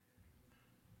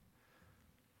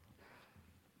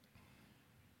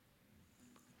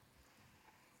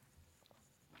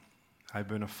I've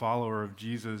been a follower of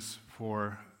Jesus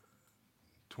for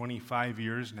 25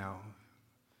 years now.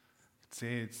 I'd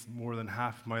say it's more than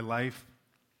half my life.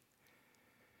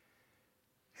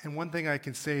 And one thing I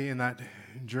can say in that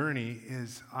journey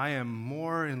is I am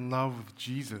more in love with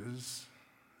Jesus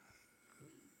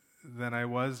than I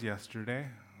was yesterday,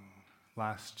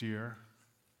 last year,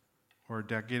 or a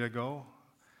decade ago.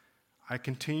 I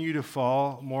continue to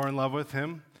fall more in love with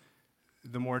him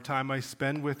the more time I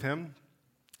spend with him.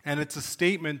 And it's a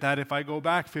statement that if I go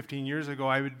back 15 years ago,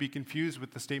 I would be confused with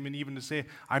the statement even to say,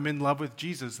 I'm in love with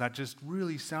Jesus. That just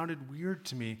really sounded weird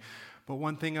to me. But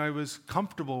one thing I was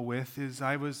comfortable with is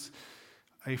I was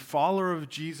a follower of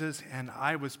Jesus and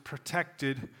I was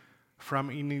protected from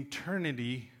an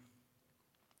eternity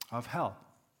of hell.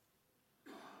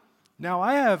 Now,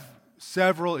 I have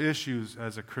several issues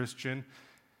as a Christian,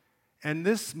 and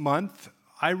this month,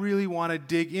 I really want to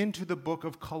dig into the book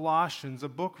of Colossians, a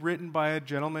book written by a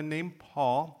gentleman named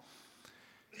Paul,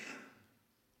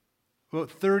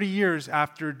 about 30 years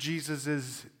after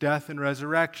Jesus' death and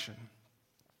resurrection.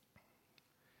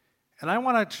 And I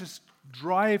want to just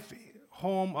drive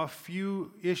home a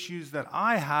few issues that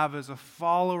I have as a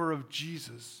follower of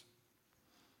Jesus.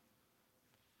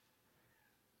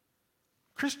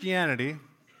 Christianity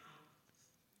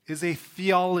is a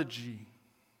theology.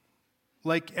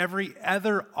 Like every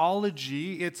other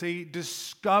ology, it's a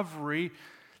discovery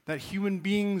that human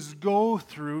beings go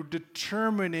through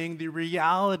determining the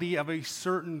reality of a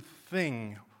certain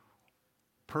thing,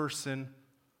 person,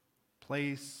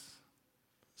 place.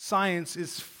 Science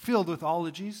is filled with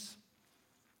ologies,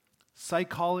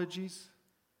 psychologies,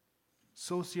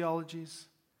 sociologies.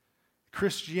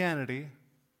 Christianity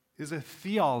is a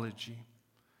theology.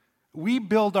 We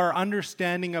build our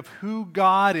understanding of who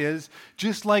God is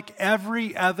just like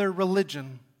every other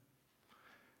religion.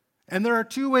 And there are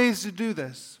two ways to do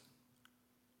this.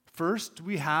 First,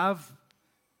 we have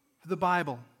the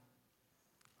Bible.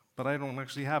 But I don't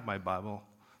actually have my Bible.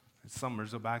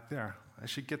 Summers are back there. I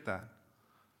should get that.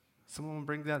 Someone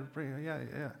bring that.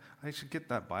 Yeah. I should get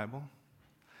that Bible.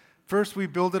 First, we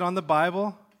build it on the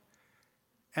Bible.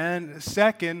 And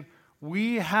second,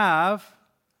 we have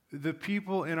the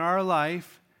people in our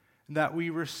life that we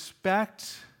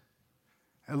respect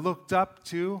and looked up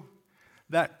to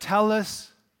that tell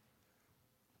us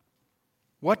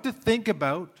what to think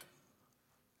about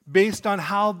based on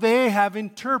how they have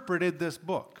interpreted this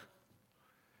book.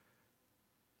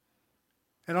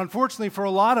 And unfortunately for a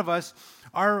lot of us,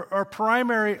 our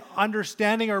primary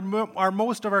understanding or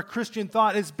most of our Christian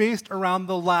thought is based around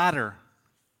the latter.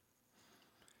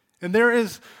 And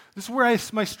this is where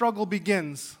my struggle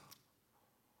begins.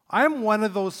 I'm one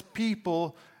of those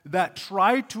people that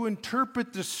try to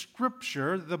interpret the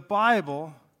Scripture, the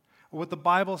Bible, what the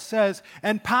Bible says,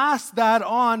 and pass that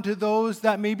on to those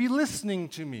that may be listening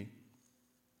to me.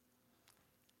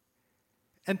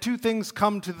 And two things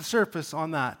come to the surface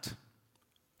on that.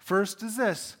 First is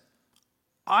this: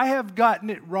 I have gotten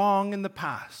it wrong in the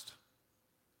past.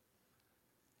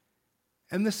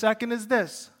 And the second is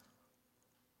this: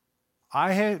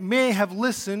 I may have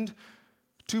listened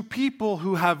to people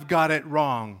who have got it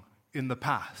wrong in the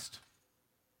past.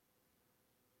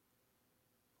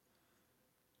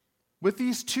 With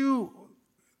these two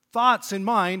thoughts in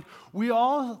mind, we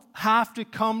all have to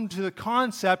come to the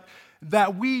concept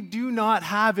that we do not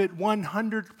have it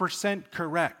 100%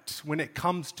 correct when it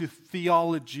comes to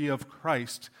theology of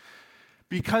Christ,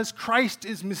 because Christ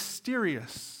is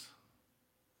mysterious.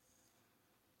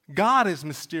 God is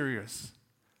mysterious.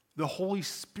 The Holy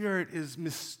Spirit is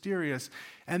mysterious.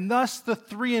 And thus the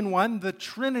three-in-one, the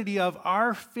Trinity of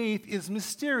our faith, is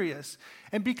mysterious.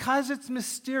 And because it's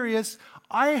mysterious,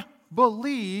 I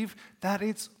believe that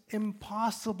it's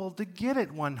impossible to get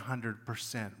it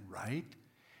 100% right.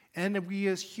 And we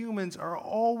as humans are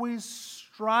always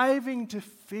striving to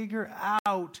figure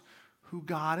out who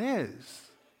God is.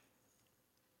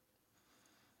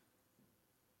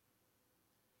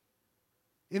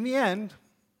 In the end,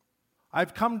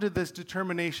 I've come to this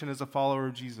determination as a follower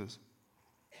of Jesus.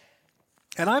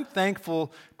 And I'm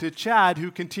thankful to Chad,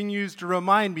 who continues to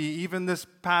remind me, even this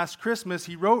past Christmas,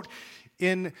 he wrote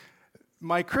in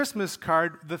my Christmas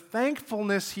card the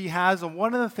thankfulness he has. And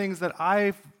one of the things that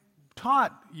I've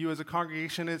taught you as a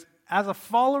congregation is, as a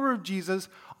follower of Jesus,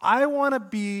 I want to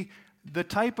be the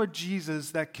type of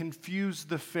Jesus that confused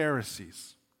the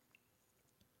Pharisees.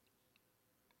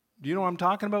 Do you know what I'm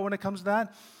talking about when it comes to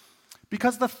that?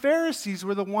 Because the Pharisees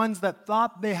were the ones that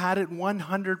thought they had it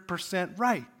 100%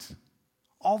 right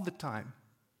all the time.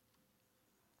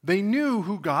 They knew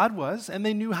who God was, and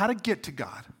they knew how to get to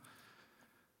God.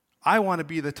 I want to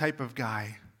be the type of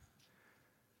guy,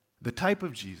 the type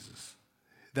of Jesus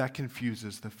that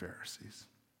confuses the Pharisees.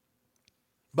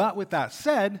 But with that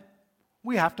said,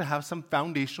 we have to have some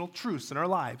foundational truths in our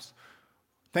lives.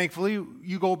 Thankfully,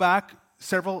 you go back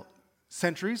several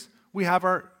centuries, we have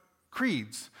our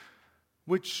creeds,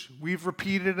 which we've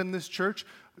repeated in this church,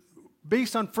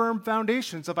 based on firm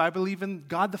foundations of I believe in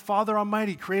God the Father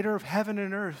Almighty, creator of heaven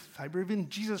and earth. I believe in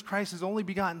Jesus Christ, his only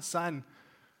begotten Son,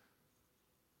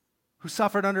 who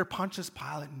suffered under Pontius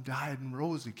Pilate and died and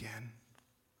rose again.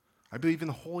 I believe in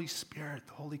the Holy Spirit,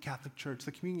 the Holy Catholic Church,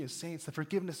 the communion of saints, the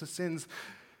forgiveness of sins,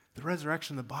 the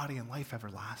resurrection of the body, and life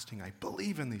everlasting. I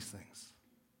believe in these things.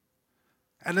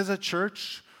 And as a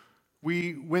church,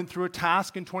 we went through a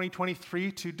task in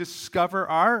 2023 to discover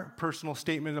our personal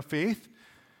statement of faith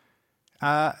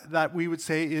that we would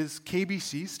say is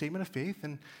KBC's statement of faith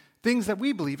and things that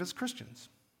we believe as Christians.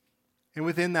 And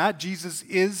within that, Jesus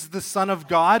is the Son of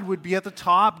God would be at the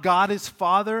top. God is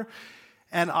Father.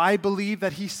 And I believe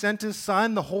that he sent his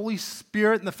Son, the Holy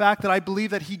Spirit, and the fact that I believe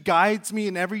that he guides me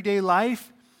in everyday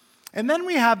life. And then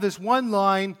we have this one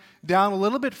line down a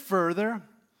little bit further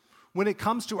when it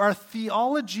comes to our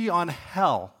theology on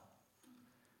hell.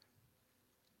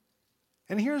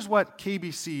 And here's what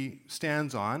KBC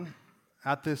stands on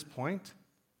at this point.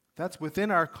 That's within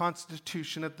our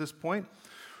Constitution at this point.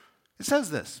 It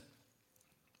says this: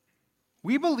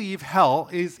 we believe hell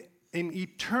is an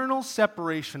eternal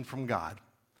separation from God.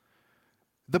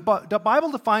 The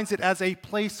Bible defines it as a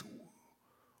place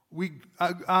we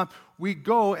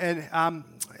go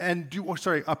and do.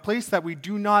 A place that we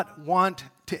do not want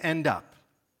to end up.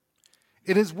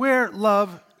 It is where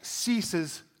love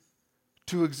ceases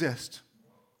to exist.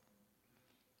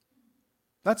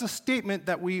 That's a statement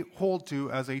that we hold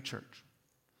to as a church.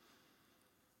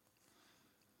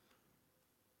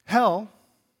 Hell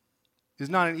is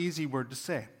not an easy word to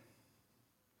say.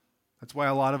 That's why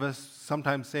a lot of us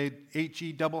sometimes say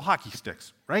HE double hockey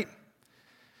sticks, right?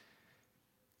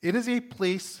 It is a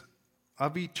place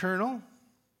of eternal.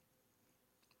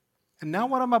 And now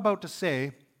what I'm about to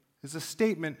say is a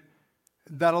statement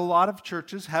that a lot of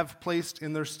churches have placed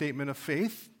in their statement of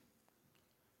faith,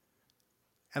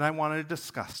 and I want to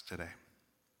discuss today.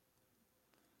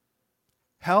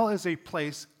 Hell is a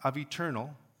place of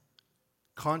eternal,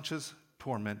 conscious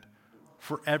torment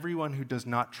for everyone who does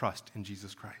not trust in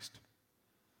Jesus Christ.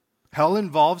 Hell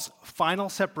involves final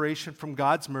separation from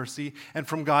God's mercy and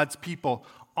from God's people,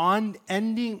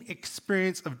 unending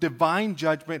experience of divine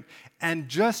judgment and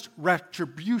just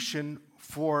retribution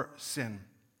for sin.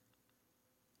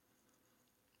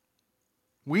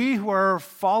 We who are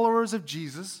followers of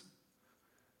Jesus,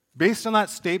 based on that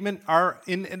statement, are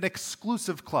in an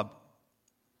exclusive club.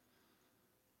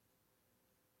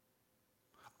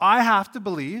 I have to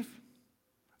believe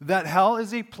that hell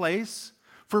is a place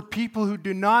for people who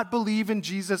do not believe in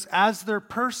Jesus as their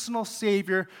personal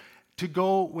Savior to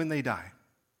go when they die.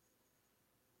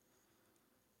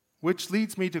 Which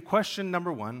leads me to question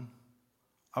number 1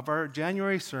 of our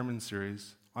January sermon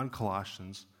series on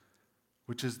Colossians,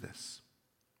 which is this: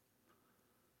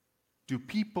 do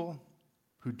people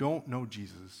who don't know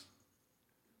Jesus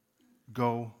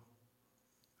go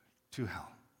to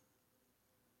hell?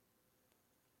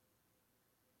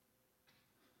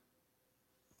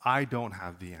 I don't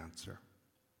have the answer.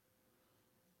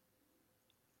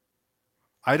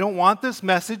 I don't want this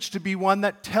message to be one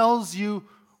that tells you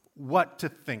what to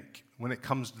think when it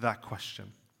comes to that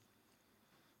question.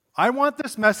 I want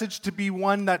this message to be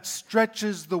one that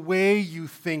stretches the way you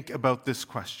think about this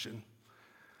question.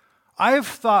 I have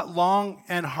thought long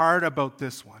and hard about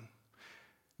this one,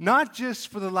 not just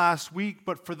for the last week,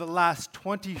 but for the last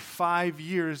 25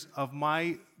 years of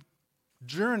my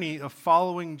journey of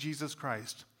following Jesus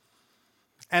Christ.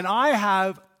 And I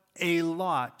have a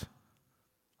lot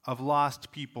of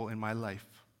lost people in my life.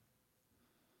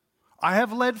 I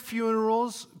have led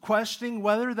funerals questioning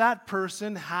whether that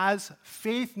person has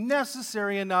faith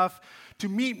necessary enough to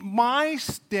meet my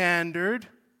standard,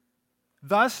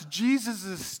 thus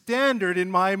Jesus' standard in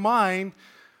my mind,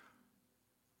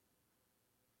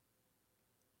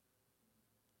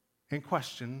 and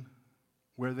question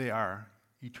where they are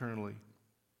eternally.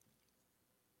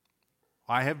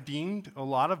 I have deemed a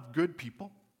lot of good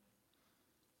people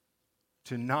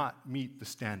to not meet the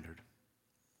standard.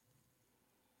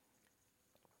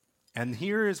 And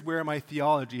here is where my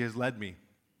theology has led me.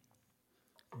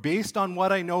 Based on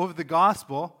what I know of the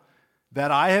gospel,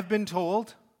 that I have been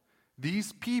told,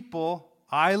 these people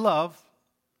I love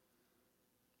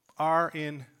are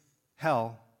in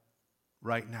hell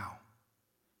right now.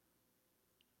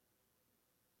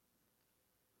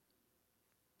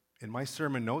 In my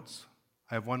sermon notes,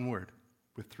 I have one word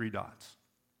with 3 dots.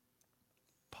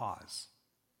 Pause.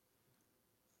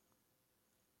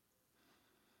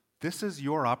 This is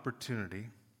your opportunity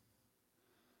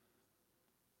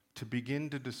to begin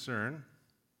to discern,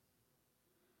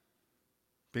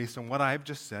 based on what I've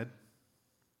just said,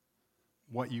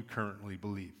 what you currently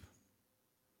believe.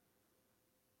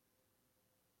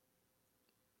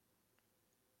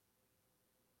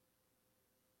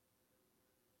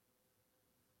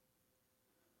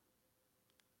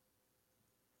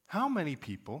 How many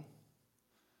people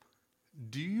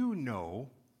do you know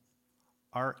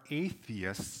are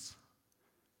atheists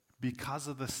because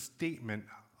of the statement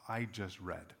I just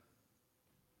read?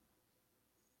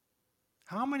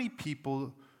 How many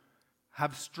people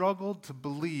have struggled to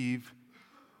believe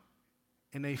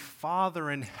in a Father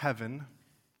in heaven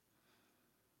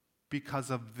because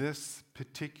of this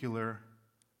particular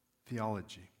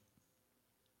theology?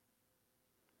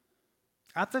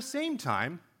 At the same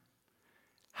time,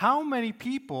 how many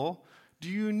people do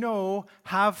you know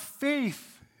have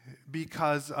faith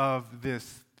because of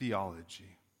this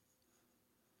theology?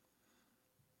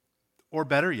 Or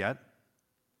better yet,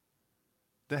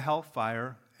 the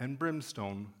hellfire and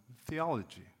brimstone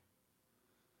theology.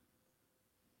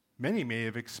 Many may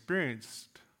have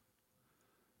experienced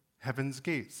heaven's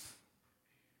gates,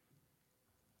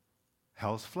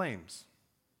 hell's flames.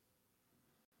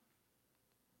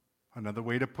 Another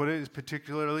way to put it is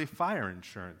particularly fire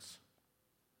insurance.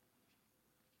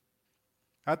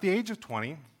 At the age of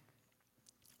 20,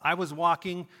 I was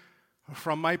walking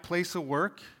from my place of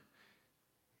work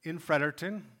in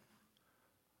Fredericton,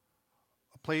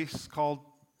 a place called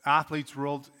Athletes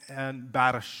World and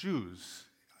Bata Shoes.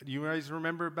 Do you guys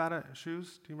remember Bata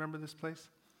Shoes? Do you remember this place?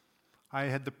 I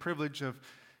had the privilege of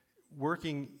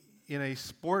working in a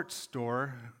sports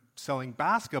store selling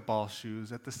basketball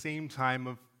shoes at the same time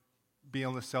of being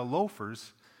able to sell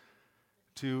loafers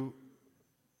to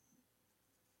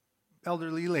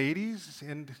elderly ladies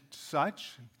and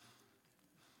such.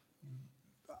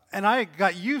 And I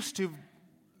got used to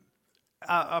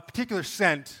a particular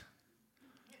scent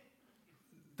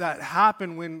that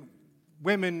happened when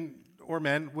women or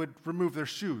men would remove their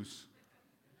shoes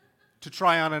to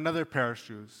try on another pair of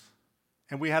shoes.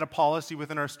 And we had a policy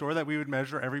within our store that we would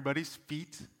measure everybody's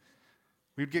feet.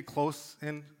 We'd get close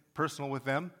and personal with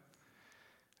them.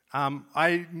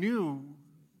 I knew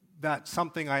that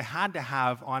something I had to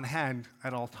have on hand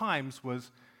at all times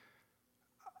was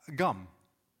gum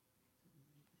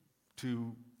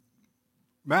to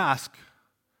mask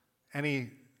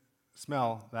any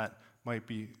smell that might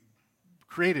be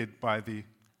created by the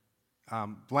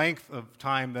length of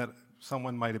time that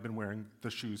someone might have been wearing the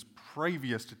shoes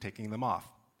previous to taking them off.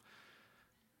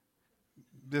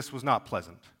 This was not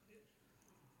pleasant.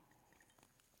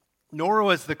 Nor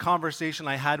was the conversation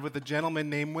I had with a gentleman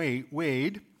named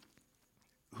Wade,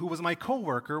 who was my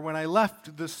coworker when I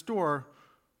left the store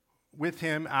with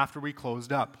him after we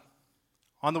closed up.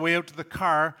 On the way out to the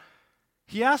car,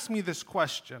 he asked me this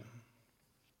question: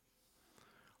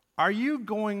 are you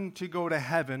going to go to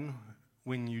heaven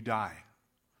when you die?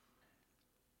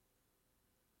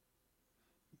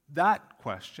 That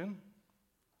question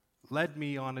led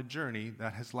me on a journey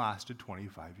that has lasted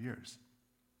 25 years.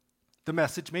 The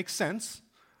message makes sense.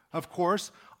 Of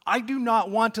course, I do not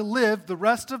want to live the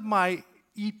rest of my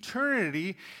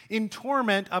eternity in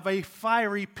torment of a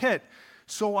fiery pit.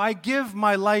 So I give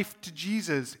my life to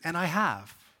Jesus, and I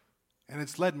have. And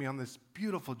it's led me on this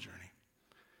beautiful journey.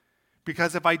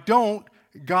 Because if I don't,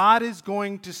 God is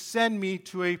going to send me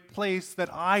to a place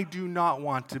that I do not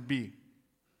want to be.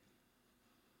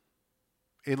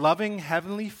 A loving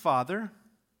Heavenly Father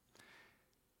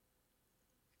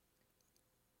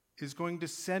is going to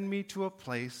send me to a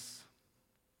place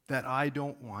that I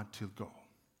don't want to go.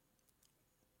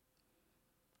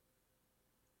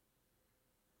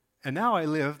 And now I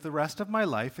live the rest of my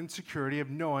life in security of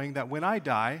knowing that when I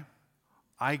die,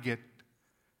 I get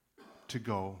to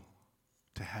go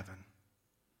to heaven.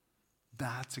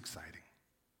 That's exciting.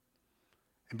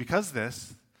 And because of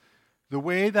this, the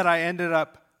way that I ended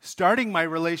up starting my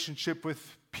relationship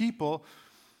with people,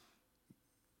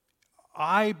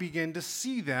 I begin to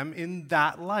see them in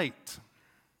that light.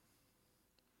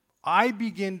 I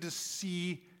begin to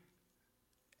see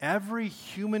every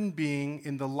human being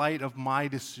in the light of my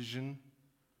decision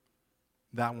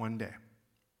that one day.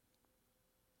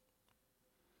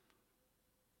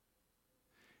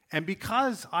 And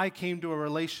because I came to a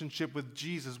relationship with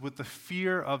Jesus with the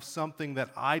fear of something that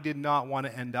I did not want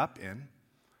to end up in,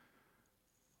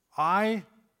 I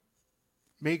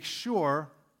make sure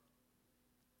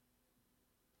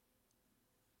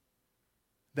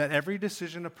that every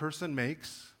decision a person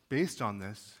makes based on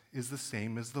this is the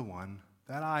same as the one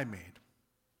that I made.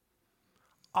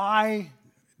 I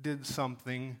did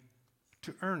something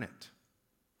to earn it.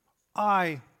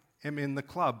 I am in the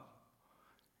club.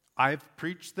 I've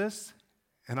preached this,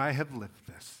 and I have lived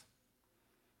this.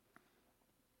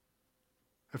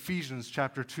 Ephesians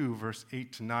chapter 2, verse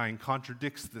 8 to 9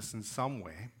 contradicts this in some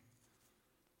way,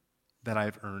 that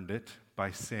I've earned it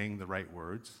by saying the right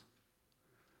words.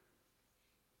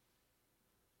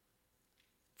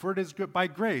 For it is by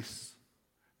grace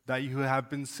that you have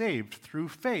been saved through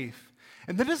faith.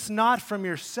 And that is not from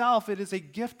yourself, it is a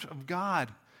gift of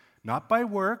God, not by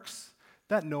works,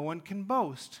 that no one can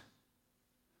boast.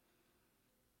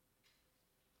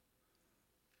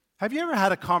 Have you ever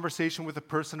had a conversation with a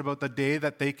person about the day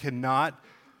that they cannot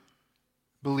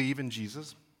believe in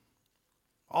Jesus?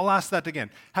 I'll ask that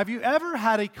again. Have you ever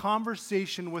had a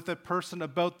conversation with a person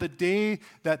about the day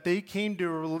that they came to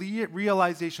a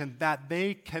realization that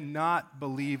they cannot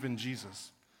believe in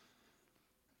Jesus?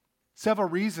 Several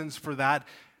reasons for that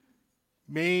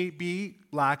may be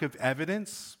lack of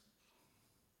evidence.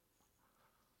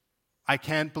 I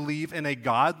can't believe in a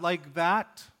God like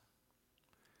that.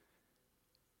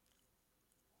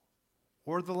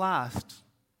 Or the last,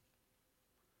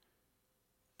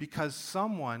 because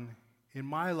someone in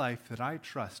my life that I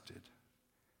trusted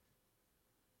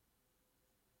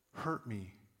hurt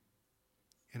me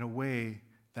in a way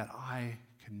that I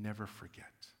can never forget.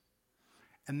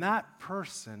 And that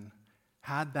person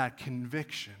had that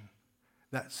conviction,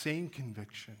 that same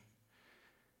conviction.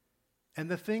 And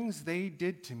the things they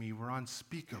did to me were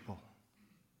unspeakable.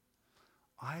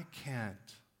 I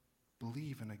can't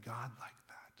believe in a God like that.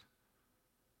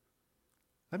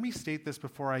 Let me state this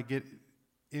before I get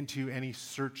into any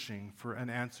searching for an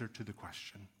answer to the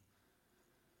question.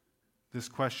 This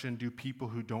question, do people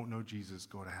who don't know Jesus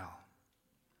go to hell?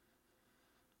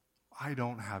 I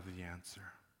don't have the answer.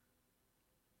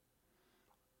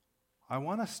 I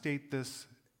want to state this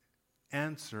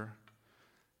answer,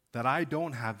 that I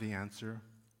don't have the answer,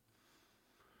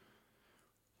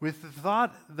 with the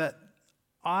thought that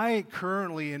I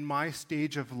currently, in my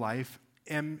stage of life,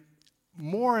 am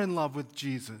more in love with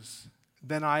Jesus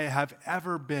than I have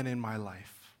ever been in my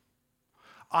life.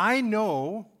 I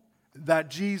know that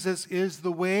Jesus is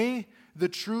the way, the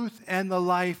truth, and the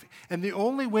life, and the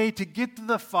only way to get to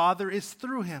the Father is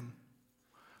through him.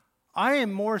 I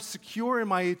am more secure in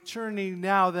my eternity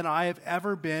now than I have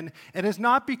ever been, and it's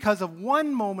not because of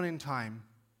one moment in time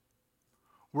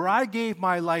where I gave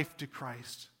my life to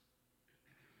Christ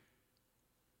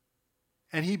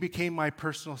and he became my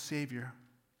personal Savior.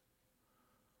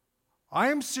 I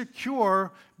am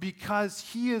secure because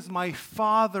he is my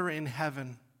Father in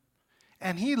heaven,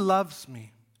 and he loves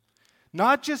me.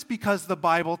 Not just because the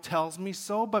Bible tells me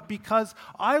so, but because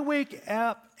I wake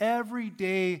up every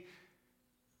day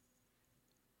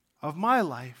of my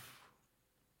life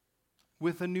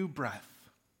with a new breath.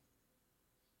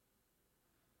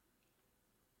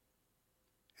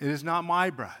 It is not my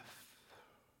breath,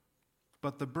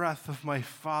 but the breath of my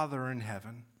Father in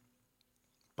heaven.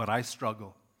 But I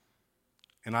struggle.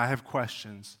 And I have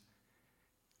questions,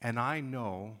 and I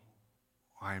know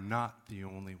I am not the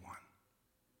only one.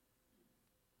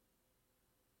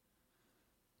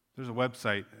 There's a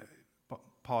website,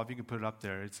 Paul, if you can put it up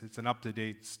there, it's an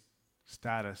up-to-date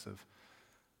status of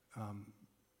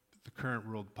the current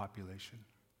world population.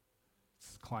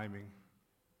 It's climbing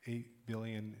 83,707,800.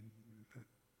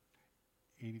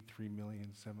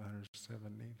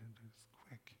 It's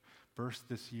quick. Burst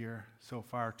this year, so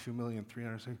far,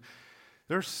 2,300,000.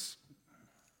 There's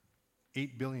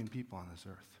 8 billion people on this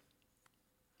earth.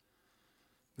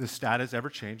 This stat is ever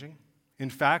changing. In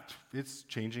fact, it's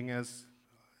changing as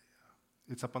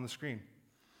it's up on the screen.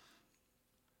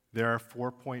 There are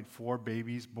 4.4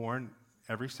 babies born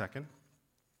every second.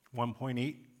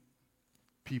 1.8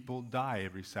 people die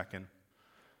every second.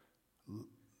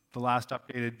 The last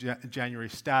updated January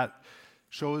stat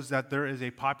shows that there is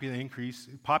a population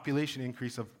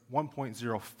increase of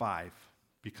 1.05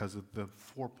 because of the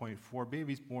 4.4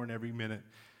 babies born every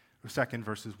second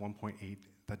versus 1.8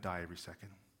 that die every second.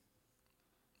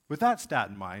 With that stat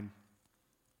in mind,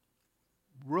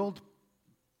 world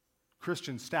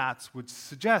Christian stats would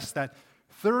suggest that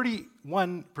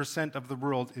 31% of the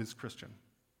world is Christian.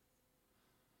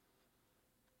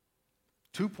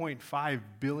 2.5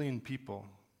 billion people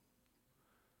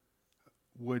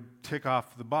would tick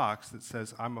off the box that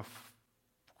says, I'm a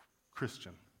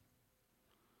Christian.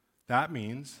 That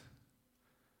means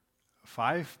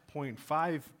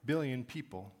 5.5 billion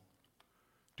people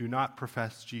do not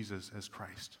profess Jesus as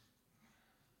Christ.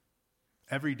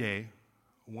 Every day,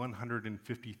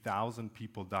 150,000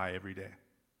 people die every day.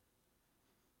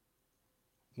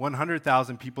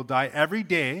 100,000 people die every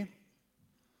day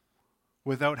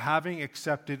without having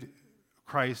accepted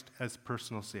Christ as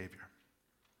personal Savior.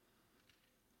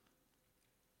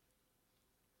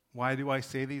 Why do I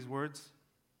say these words?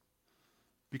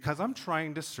 Because I'm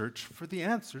trying to search for the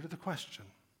answer to the question.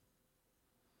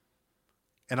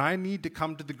 And I need to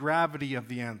come to the gravity of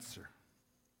the answer.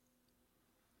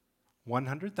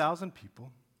 100,000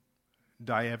 people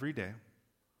die every day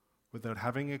without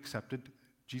having accepted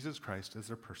Jesus Christ as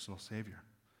their personal Savior.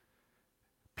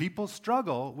 People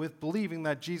struggle with believing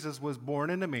that Jesus was born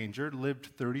in a manger, lived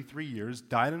 33 years,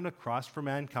 died on a cross for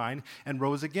mankind, and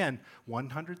rose again.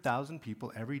 100,000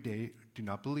 people every day do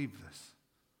not believe this.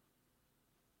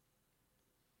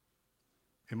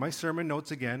 In my sermon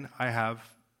notes again, I have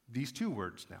these two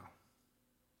words now.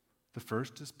 The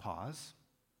first is pause,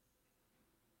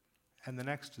 and the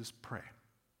next is pray.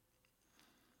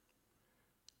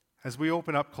 As we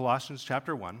open up Colossians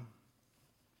chapter 1,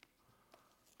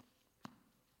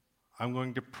 I'm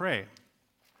going to pray.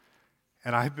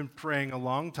 And I've been praying a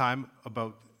long time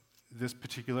about this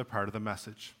particular part of the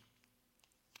message.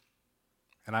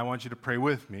 And I want you to pray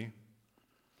with me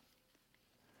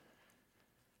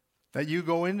that you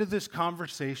go into this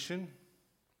conversation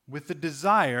with the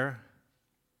desire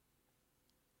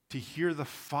to hear the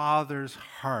Father's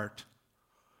heart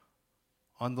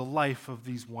on the life of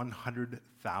these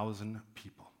 100,000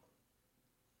 people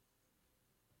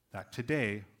that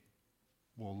today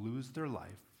will lose their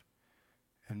life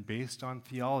and, based on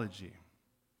theology,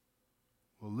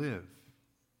 will live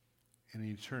in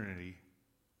eternity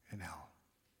in hell.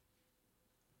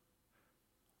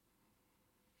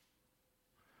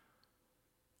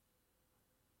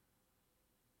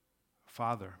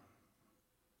 Father,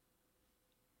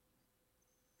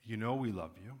 you know we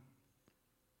love you.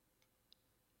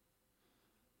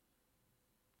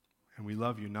 And we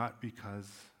love you not because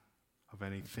of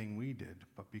anything we did,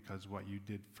 but because what you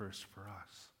did first for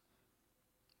us.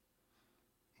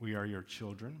 We are your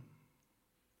children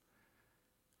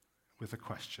with a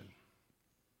question.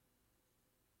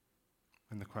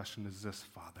 And the question is this,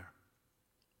 Father.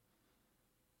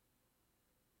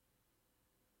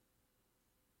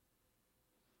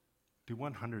 Do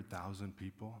 100,000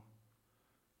 people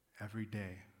every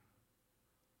day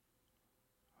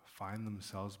find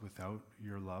themselves without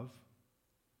your love?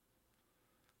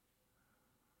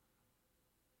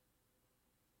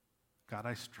 God,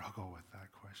 I struggle with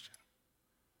that question.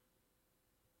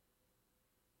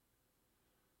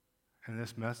 And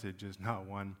this message is not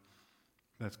one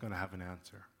that's going to have an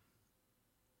answer.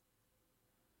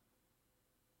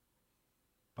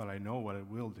 But I know what it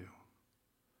will do.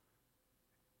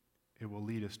 It will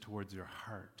lead us towards your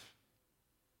heart.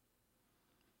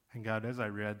 And God, as I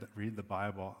read the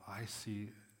Bible, I see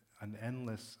an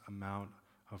endless amount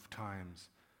of times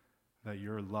that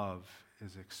your love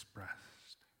is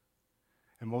expressed.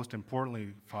 And most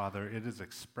importantly, Father, it is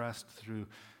expressed through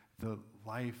the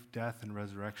life, death, and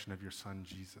resurrection of your Son,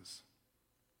 Jesus.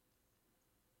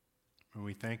 And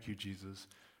we thank you, Jesus,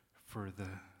 for the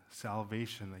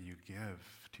salvation that you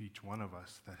give to each one of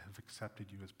us that have accepted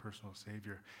you as personal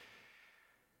Savior.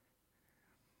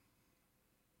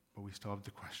 But we still have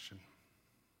the question.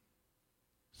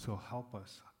 So help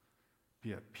us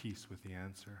be at peace with the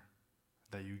answer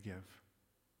that you give.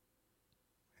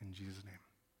 In Jesus' name,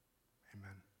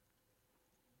 amen.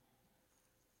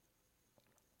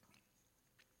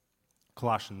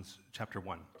 Colossians chapter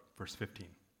 1, verse 15.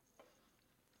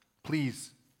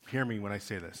 Please hear me when I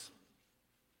say this.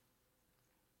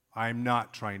 I'm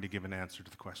not trying to give an answer to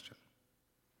the question.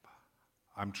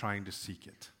 I'm trying to seek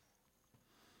it.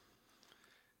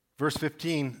 Verse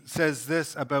 15 says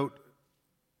this about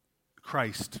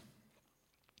Christ.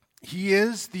 He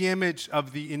is the image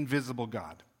of the invisible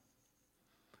God,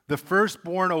 the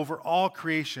firstborn over all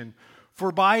creation.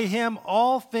 For by him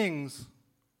all things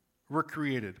were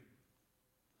created,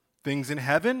 things in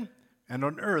heaven and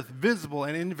on earth, visible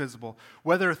and invisible,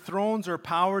 whether thrones or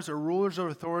powers or rulers or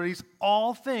authorities,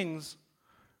 all things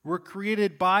were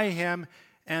created by him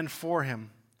and for him.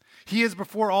 He is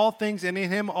before all things, and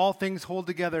in him all things hold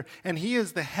together. And he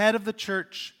is the head of the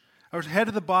church, or head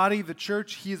of the body, the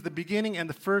church. He is the beginning and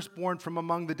the firstborn from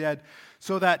among the dead,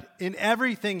 so that in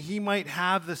everything he might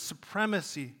have the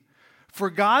supremacy.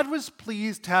 For God was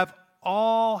pleased to have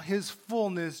all his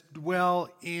fullness dwell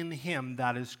in him,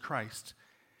 that is Christ,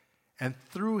 and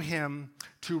through him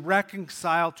to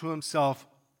reconcile to himself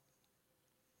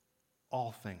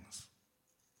all things,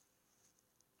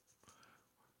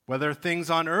 whether things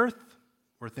on earth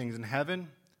or things in heaven,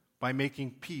 by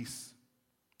making peace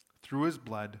through his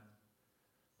blood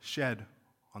shed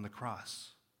on the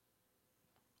cross.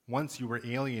 Once you were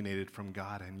alienated from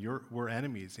God and were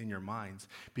enemies in your minds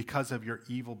because of your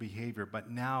evil behavior, but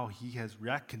now he has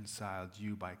reconciled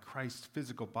you by Christ's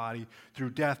physical body through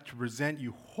death to present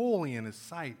you holy in his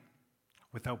sight,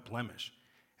 without blemish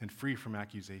and free from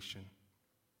accusation.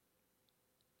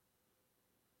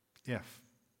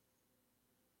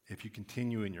 If you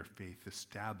continue in your faith,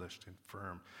 established and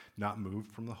firm, not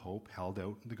moved from the hope held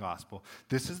out in the gospel.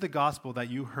 This is the gospel that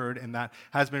you heard and that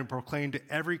has been proclaimed to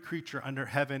every creature under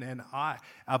heaven, and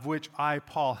of which I,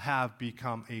 Paul, have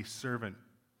become a servant.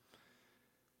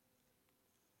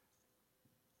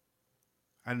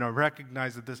 And I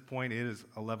recognize at this point it is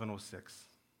 11:06.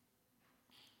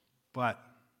 But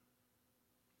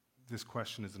this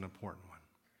question is an important one.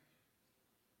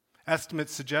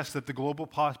 Estimates suggest that the global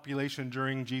population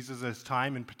during Jesus'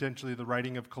 time, and potentially the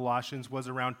writing of Colossians, was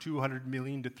around 200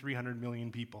 million to 300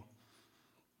 million people.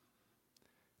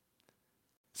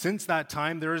 Since that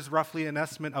time, there is roughly an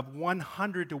estimate of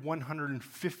 100 to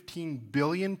 115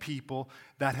 billion people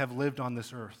that have lived on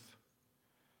this earth.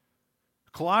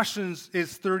 Colossians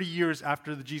is 30 years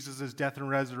after Jesus' death and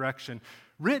resurrection,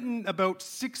 written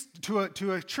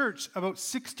to a church about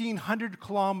 1,600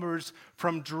 kilometers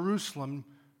from Jerusalem,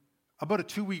 about a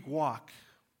 2-week walk.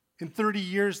 In 30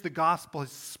 years, the gospel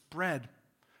has spread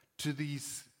to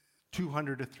these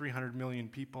 200 to 300 million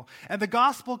people. And the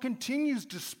gospel continues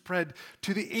to spread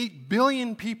to the 8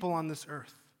 billion people on this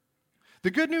earth. The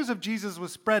good news of Jesus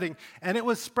was spreading, and it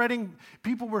was spreading.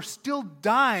 People were still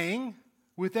dying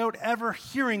without ever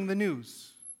hearing the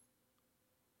news.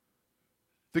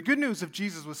 The good news of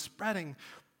Jesus was spreading.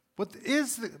 What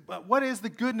is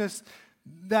the goodness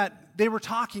that they were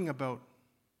talking about?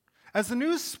 As the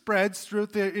news spreads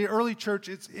throughout the early church,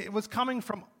 it was coming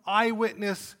from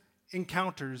eyewitness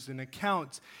encounters and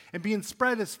accounts and being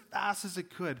spread as fast as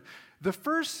it could. The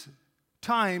first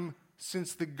time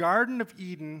since the Garden of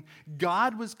Eden,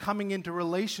 God was coming into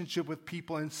relationship with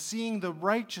people and seeing the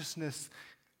righteousness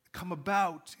come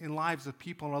about in lives of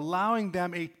people and allowing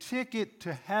them a ticket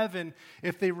to heaven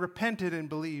if they repented and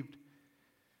believed.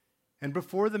 And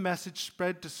before the message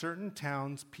spread to certain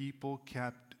towns, people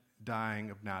kept dying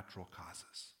of natural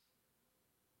causes.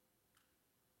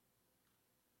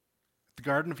 At the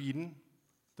Garden of Eden,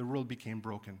 the world became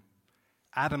broken.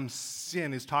 Adam's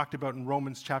sin is talked about in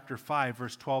Romans chapter 5,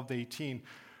 verse 12 to 18.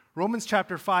 Romans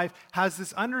chapter 5 has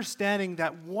this understanding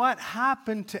that what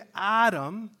happened to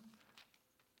Adam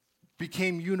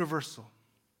became universal.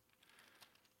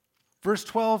 Verse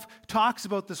 12 talks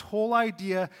about this whole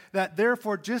idea that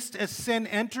therefore just as sin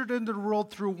entered into the world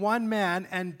through one man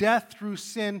and death through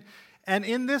sin, and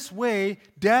in this way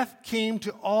death came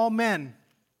to all men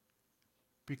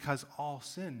because all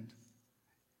sinned.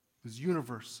 It was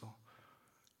universal.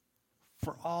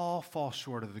 For all fall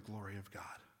short of the glory of God.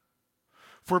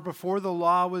 For before the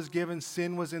law was given,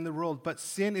 sin was in the world, but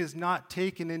sin is not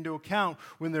taken into account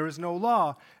when there is no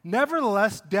law.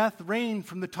 Nevertheless, death reigned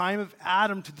from the time of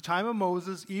Adam to the time of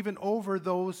Moses, even over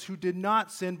those who did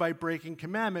not sin by breaking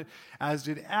commandment, as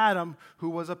did Adam, who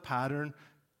was a pattern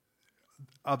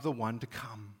of the one to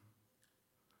come.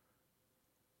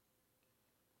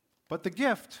 But the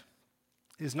gift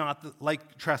is not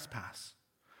like trespass.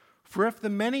 For if the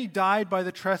many died by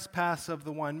the trespass of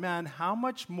the one man, how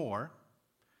much more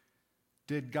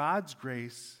did God's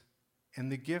grace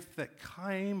and the gift that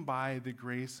came by the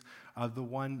grace of the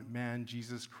one man,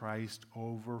 Jesus Christ,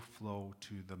 overflow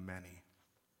to the many?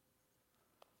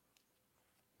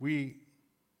 We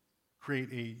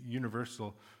create a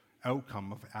universal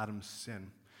outcome of Adam's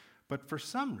sin. But for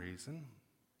some reason,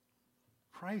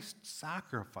 Christ's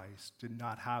sacrifice did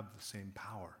not have the same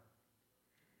power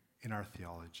in our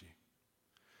theology.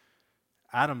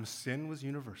 Adam's sin was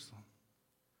universal.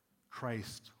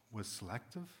 Christ was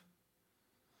selective.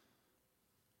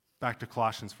 Back to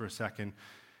Colossians for a second.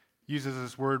 Uses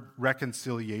this word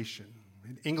reconciliation.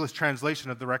 An English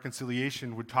translation of the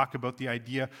reconciliation would talk about the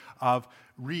idea of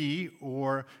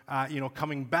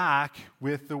coming back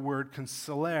with the word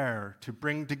consolare, to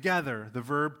bring together. The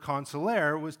verb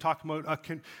consolare was talking about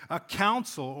a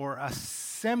council or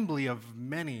assembly of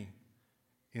many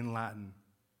in Latin.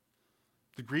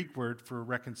 The Greek word for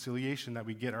reconciliation that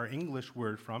we get our English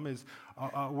word from is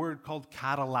a word called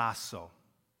katallasso.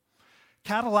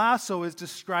 Katallasso is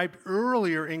described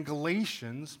earlier in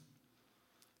Galatians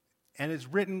and is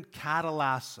written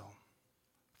katallasso.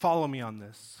 Follow me on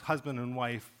this. Husband and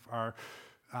wife are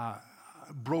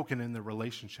broken in their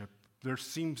relationship. There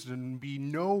seems to be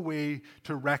no way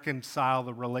to reconcile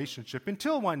the relationship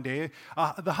until one day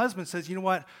the husband says, you know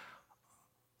what?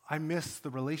 I miss the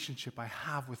relationship I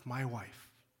have with my wife.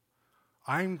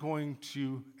 I'm going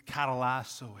to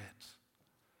katallasso it.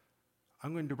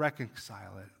 I'm going to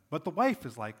reconcile it. But the wife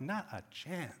is like, not a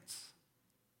chance.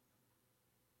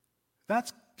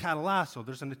 That's catalasso.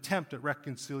 There's an attempt at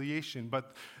reconciliation,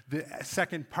 but the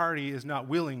second party is not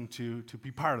willing to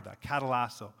be part of that.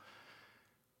 Catalasso.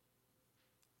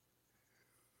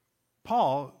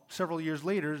 Paul, several years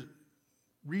later,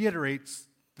 reiterates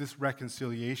this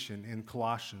reconciliation in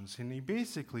Colossians, and he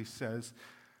basically says,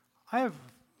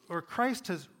 Christ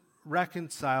has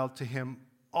reconciled to him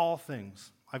all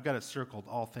things. I've got it circled,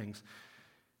 all things.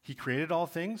 He created all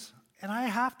things, and I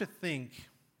have to think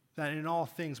that in all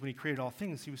things, when he created all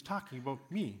things, he was talking about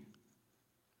me.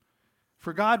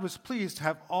 For God was pleased to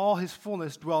have all his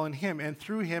fullness dwell in him, and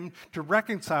through him to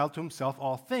reconcile to himself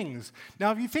all things.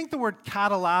 Now, if you think the word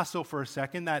catalasso for a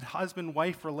second, that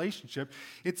husband-wife relationship,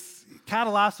 it's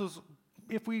catalassos,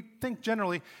 if we think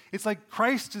generally, it's like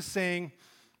Christ is saying,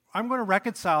 I'm going to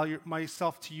reconcile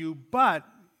myself to you, but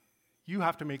you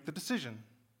have to make the decision,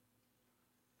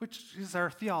 which is our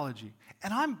theology.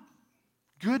 And I'm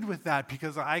good with that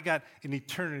because I got an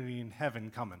eternity in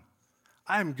heaven coming.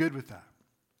 I'm good with that.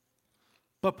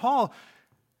 But Paul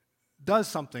does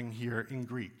something here in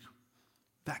Greek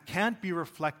that can't be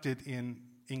reflected in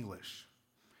English.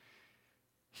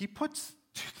 He puts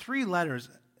 3 letters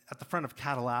at the front of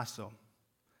catalasso,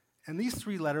 and these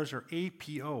 3 letters are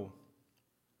APO.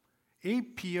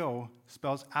 APO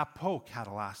spells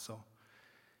apokatalasso.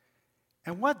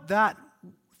 And what that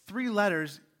 3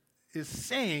 letters is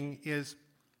saying is,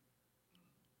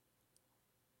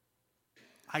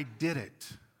 I did it.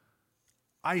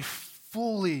 I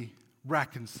fully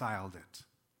reconciled it.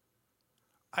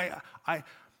 I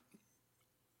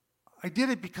did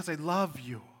it because I love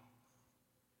you.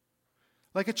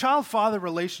 Like a child-father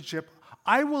relationship,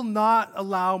 I will not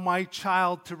allow my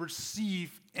child to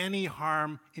receive any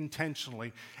harm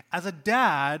intentionally. As a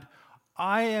dad,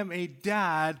 I am a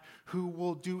dad who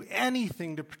will do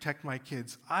anything to protect my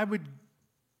kids. I would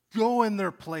go in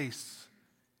their place.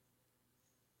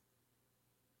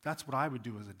 That's what I would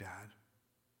do as a dad.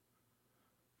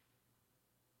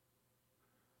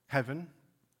 Heaven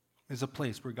is a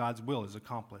place where God's will is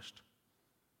accomplished.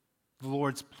 The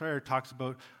Lord's Prayer talks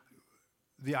about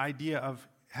the idea of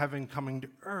heaven coming to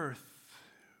earth,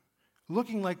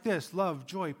 looking like this: love,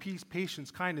 joy, peace,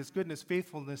 patience, kindness, goodness,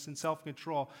 faithfulness, and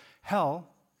self-control. Hell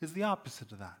is the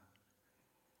opposite of that.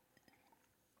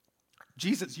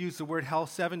 Jesus used the word hell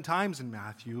 7 times in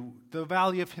Matthew, the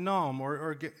valley of Hinnom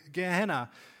or Gehenna.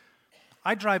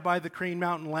 I drive by the Crane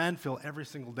Mountain landfill every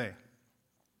single day.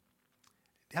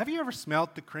 Have you ever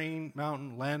smelt the Crane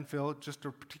Mountain landfill, just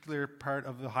a particular part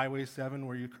of the Highway 7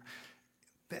 where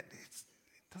it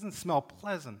doesn't smell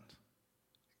pleasant?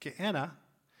 Gehenna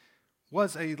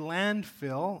was a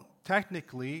landfill.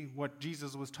 Technically, what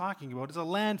Jesus was talking about is a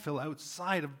landfill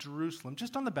outside of Jerusalem,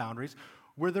 just on the boundaries,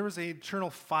 where there was an eternal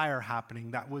fire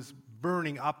happening that was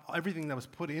burning up everything that was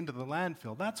put into the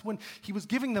landfill. That's when he was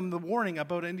giving them the warning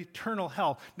about an eternal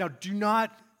hell. Now, do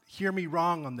not hear me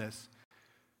wrong on this.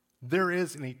 There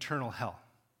is an eternal hell.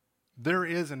 There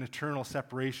is an eternal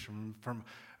separation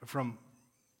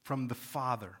from the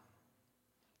Father.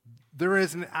 There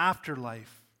is an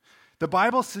afterlife. The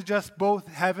Bible suggests both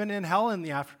heaven and hell in the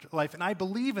afterlife, and I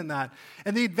believe in that.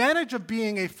 And the advantage of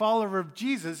being a follower of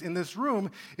Jesus in this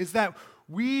room is that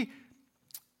we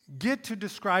get to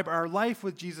describe our life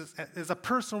with Jesus as a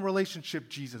personal relationship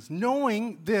with Jesus,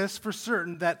 knowing this for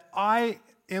certain, that I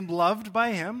am loved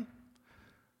by him.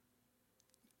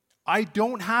 I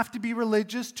don't have to be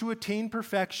religious to attain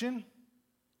perfection.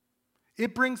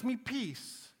 It brings me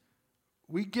peace.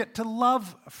 We get to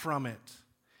love from it,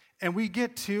 and we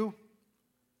get to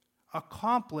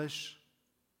accomplish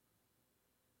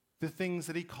the things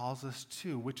that he calls us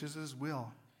to, which is his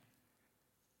will,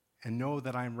 and know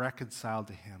that I'm reconciled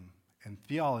to him. And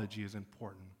theology is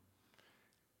important.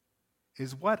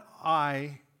 Is what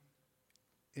I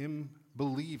am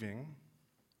believing,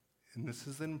 and this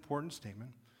is an important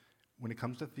statement when it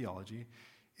comes to theology,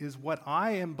 is what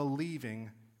I am believing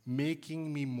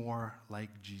making me more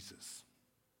like Jesus?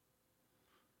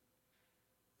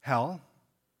 Hell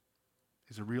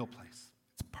is a real place.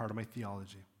 It's part of my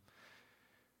theology.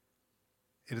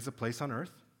 It is a place on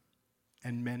earth,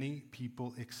 and many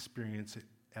people experience it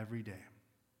every day.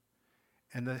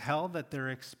 And the hell that they're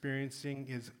experiencing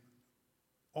is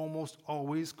almost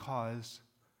always caused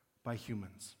by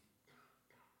humans.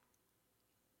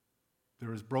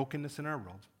 There is brokenness in our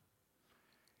world,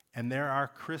 and there are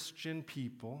Christian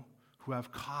people who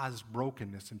have caused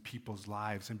brokenness in people's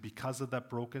lives, and because of that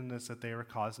brokenness that they are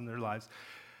causing in their lives,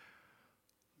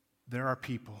 there are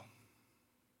people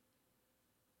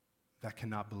that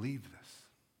cannot believe this.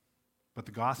 But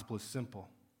the gospel is simple.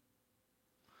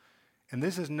 And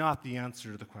this is not the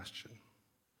answer to the question.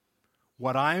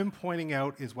 What I am pointing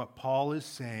out is what Paul is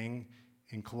saying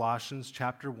in Colossians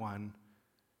chapter 1,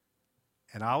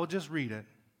 and I will just read it.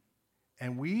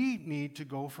 And we need to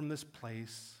go from this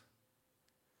place,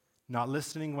 not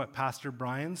listening to what Pastor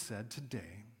Brian said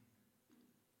today.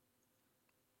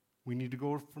 We need to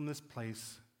go from this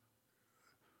place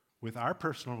with our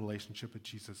personal relationship with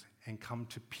Jesus and come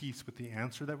to peace with the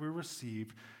answer that we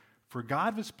received. For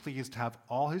God was pleased to have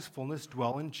all his fullness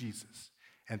dwell in Jesus,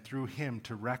 and through him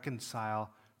to reconcile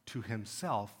to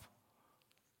himself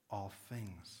all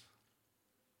things.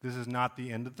 This is not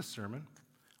the end of the sermon.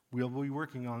 We'll be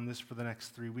working on this for the next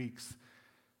 3 weeks.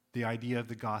 The idea of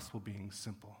the gospel being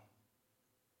simple.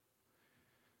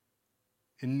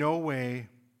 In no way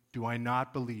do I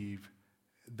not believe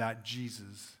that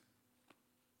Jesus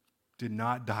did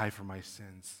not die for my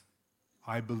sins.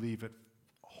 I believe it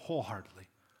wholeheartedly.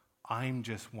 I'm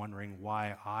just wondering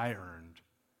why I earned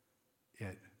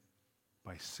it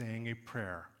by saying a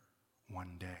prayer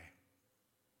one day.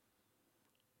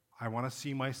 I want to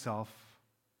see myself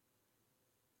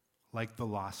like the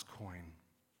lost coin,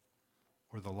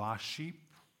 or the lost sheep,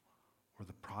 or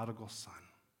the prodigal son.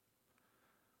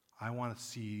 I want to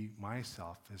see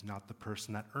myself as not the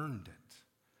person that earned it,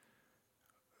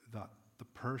 the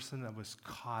person that was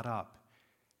caught up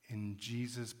in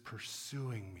Jesus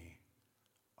pursuing me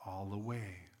all the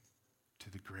way to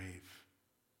the grave.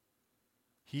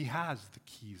 He has the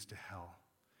keys to hell.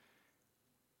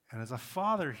 And as a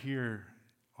father here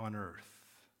on earth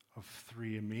of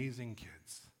 3 amazing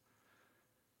kids,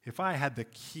 if I had the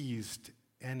keys to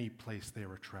any place they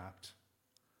were trapped,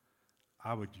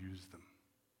 I would use them.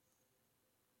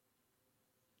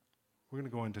 We're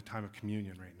going to go into time of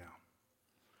communion right now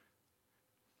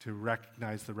to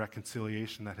recognize the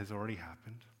reconciliation that has already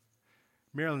happened.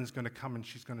 Marilyn's going to come and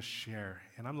she's going to share.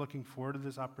 And I'm looking forward to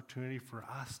this opportunity for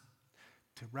us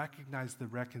to recognize the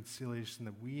reconciliation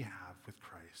that we have with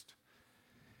Christ.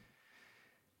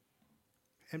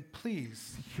 And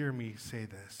please hear me say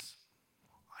this.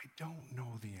 I don't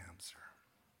know the answer.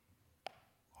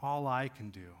 All I can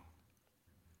do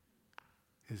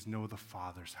is know the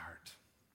Father's heart.